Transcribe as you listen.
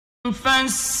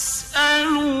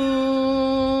فاسألوا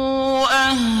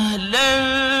أهل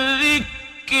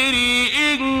الذكر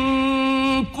إن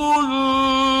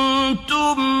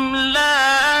كنتم لا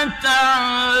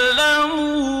تعلمون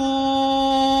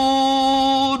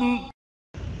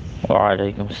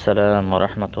ওয়ালাইকুম আসসালাম ওয়া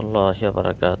রাহমাতুল্লাহি ওয়া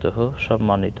বারাকাতুহু।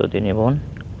 সম্মানিত দিনী বোন,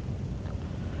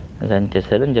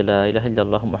 জানতেছিলেন যে লা ইলাহা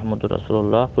ইল্লাল্লাহু মুহাম্মাদুর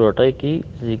রাসূলুল্লাহ পুরোটাই কি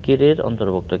জিকিরের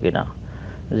অন্তর্ভুক্ত কিনা,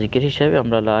 জিকির হিসেবে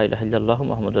আমরা লা ইলাহা ইল্লাল্লাহু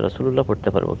মুহাম্মাদুর রাসূলুল্লাহ পড়তে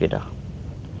পারবো কিনা।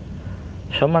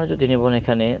 সম্মানিত দিনী বোন,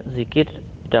 এখানে জিকির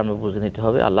এটা আমরা বুঝে নিতে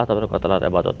হবে আল্লাহ তাবারক ওয়া তাআলার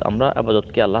ইবাদত। আমরা ইবাদত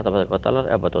কি আল্লাহ তাবারক ওয়া তাআলার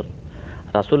ইবাদত,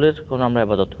 রাসূলের কোনো আমরা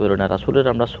ইবাদত করি না। রাসূলের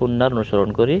আমরা সুন্নাহর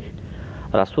অনুসরণ করি।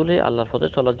 রাসূলে আল্লাহর পথে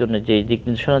চলার জন্য যে দিক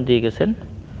নির্দেশনা দিয়ে গেছেন,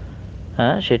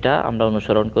 সেটা আমরা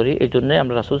অনুসরণ করি। এই জন্যই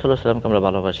আমরা রাসূল সাল্লাল্লাহু আলাইহি ওয়াসাল্লামকে আমরা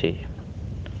ভালোবাসি।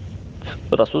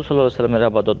 রাসূল সাল্লাল্লাহু আলাইহি ওয়াসাল্লামের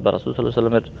ইবাদত বা রাসূল সাল্লাল্লাহু আলাইহি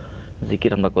ওয়াসাল্লামের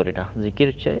জিকির আমরা করি না। জিকির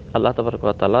হচ্ছে আল্লাহ তাবারক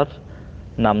ওয়া তাআলার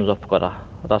নাম জপ করা।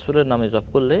 রাসূলের নামে জপ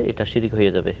করলে এটা শিরক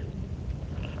হয়ে যাবে।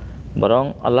 বরং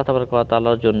আল্লাহ তাবারক ওয়া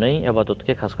তাআলার জন্যই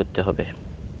ইবাদতকে খাস করতে হবে।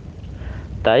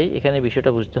 তাই এখানে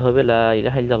বিষয়টা বুঝতে হবে লা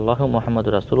ইলাহা ইল্লাল্লাহু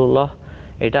মুহাম্মাদুর রাসূলুল্লাহ,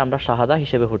 এটা আমরা শাহাদা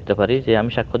হিসেবে পড়তে পারি যে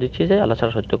আমি সাক্ষ্য দিচ্ছি যে আল্লাহ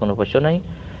ছাড়া সত্য কোনো উপাস্য নাই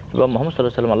এবং মুহাম্মদ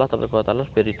সাল্লাল্লাহু আলাইহি ওয়াসাল্লাম আল্লাহ তাবারক ওয়া তাআলার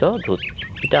প্রেরিত দূত।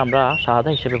 এটা আমরা শাহাদা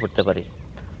হিসেবে পড়তে পারি।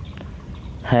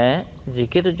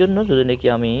 জিকিরের জন্য যদি নাকি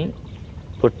আমি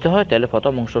পড়তে হয় তাহলে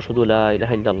প্রথম অংশ শুধু লা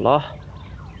ইলাহা ইল্লাল্লাহ,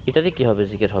 এটাতে কি হবে?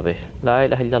 জিকির হবে, লা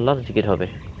ইলাহা ইল্লাল্লাহর জিকির হবে।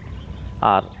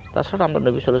 আর তাছাড়া আমরা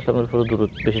নবী সাল্লাল্লাহু আলাইহি ওয়াসাল্লামের উপর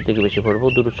দুরূদ বেশি থেকে বেশি পড়ব।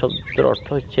 দুরূদ শব্দের অর্থ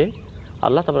হচ্ছে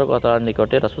আল্লাহ তাবারক ওয়া তাআলার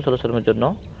নিকটে রাসূল সাল্লাল্লাহু আলাইহি ওয়াসাল্লামের জন্য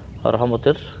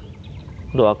রহমতের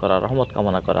দোয়া করা, রহমত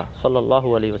কামনা করা। সাল্লাল্লাহু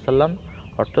আলাইহি ওয়াসাল্লাম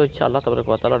অর্থ হচ্ছে আল্লাহ তাবারক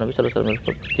ওয়া তাআলা নবী সাল্লাল্লাহু আলাইহি ওয়াসাল্লামের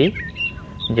প্রতি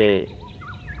যে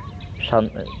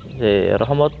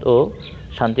রহমত ও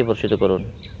শান্তি বর্ষিত করুন।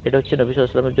 এটা হচ্ছে নবী সাল্লাল্লাহু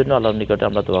আলাইহি ওয়াসাল্লামের জন্য আল্লাহর নিকটে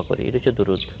আমরা দোয়া করি। এটা হচ্ছে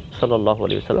দুরূদ সাল্লাল্লাহু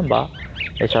আলাইহি ওয়াসাল্লাম বা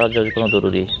এছাড়া যদি কোনো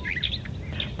দুরূদই।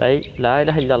 তাই লা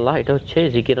ইলাহা ইল্লাল্লাহ এটা হচ্ছে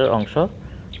জিকিরের অংশ,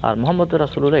 আর মুহাম্মদুর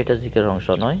রাসূলুল্লাহ এটা জিকিরের অংশ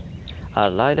নয়। আর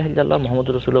লা ইলাহা ইল্লাল্লাহ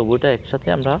মুহাম্মদুর রাসূলুল্লাহ ওইটা একসাথে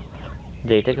আমরা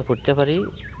যে এটাকে পড়তে পারি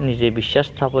নিজে বিশ্বাস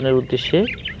স্থাপনের উদ্দেশ্যে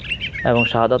এবং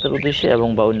শাহাদাতের উদ্দেশ্যে এবং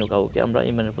বা অন্য কাউকে আমরা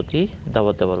ঈমানের প্রতি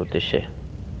দাওয়াত দেওয়ার উদ্দেশ্যে।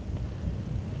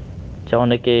 যা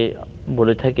অনেকে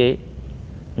বলে থাকে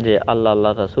যে আল্লাহ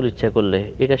রাসূল ইচ্ছা করলে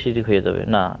এটা শিরক হয়ে যাবে।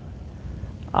 না,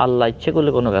 আল্লাহ ইচ্ছে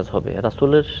করলে কোনো কাজ হবে,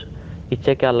 রাসূলের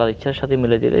ইচ্ছাকে আল্লাহর ইচ্ছার সাথে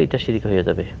মিলে দিলে এটা শিরক হয়ে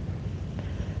যাবে।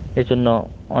 এই জন্য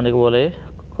অনেকে বলে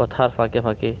কথার ফাঁকে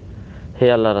ফাঁকে হে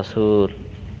আল্লাহ রাসূল।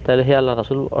 তাহলে হে আল্লাহ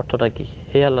রাসূল অর্থটা কি?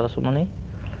 হে আল্লাহ রাসূল মানে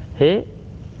হে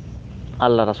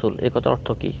আল্লাহ রাসূল, এই কথার অর্থ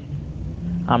কি?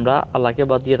 আমরা আল্লাহকে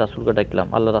বাদ দিয়ে রাসূলকে ডাকলাম,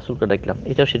 আল্লাহ রাসূলকে ডাকলাম,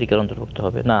 এটাও শিরকের অন্তর্ভুক্ত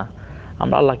হবে না।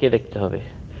 আমরা আল্লাহকে দেখতে হবে।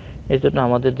 এই জন্য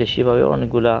আমাদের দেশীয়ভাবে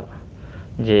অনেকগুলা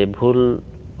যে ভুল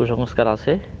কুসংস্কার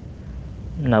আছে,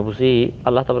 না বুঝি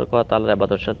আল্লাহ তাবারক ওয়া তাআলার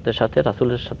ইবাদতের সাথে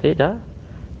রাসূলের সাথে এটা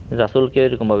রাসূলকে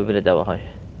এরকমভাবে মিলে দেওয়া হয়।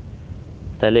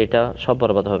 তাহলে এটা সব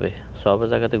বরবাদ হবে, সবের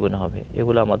জায়গাতে গুনাহ হবে।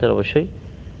 এগুলো আমাদের অবশ্যই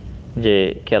যে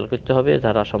খেয়াল করতে হবে।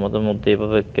 যারা সমাজের মধ্যে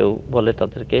এভাবে কেউ বলে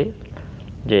তাদেরকে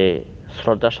যে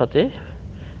শ্রদ্ধার সাথে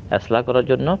ইসলাহ করার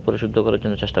জন্য, পরিশুদ্ধ করার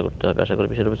জন্য চেষ্টা করতে হবে। আশা করি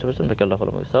বিষয়টা বুঝতে পারছেন। আল্লাহ।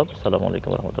 আসসালামু আলাইকুম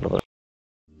ওয়া রাহমাতুল্লাহ।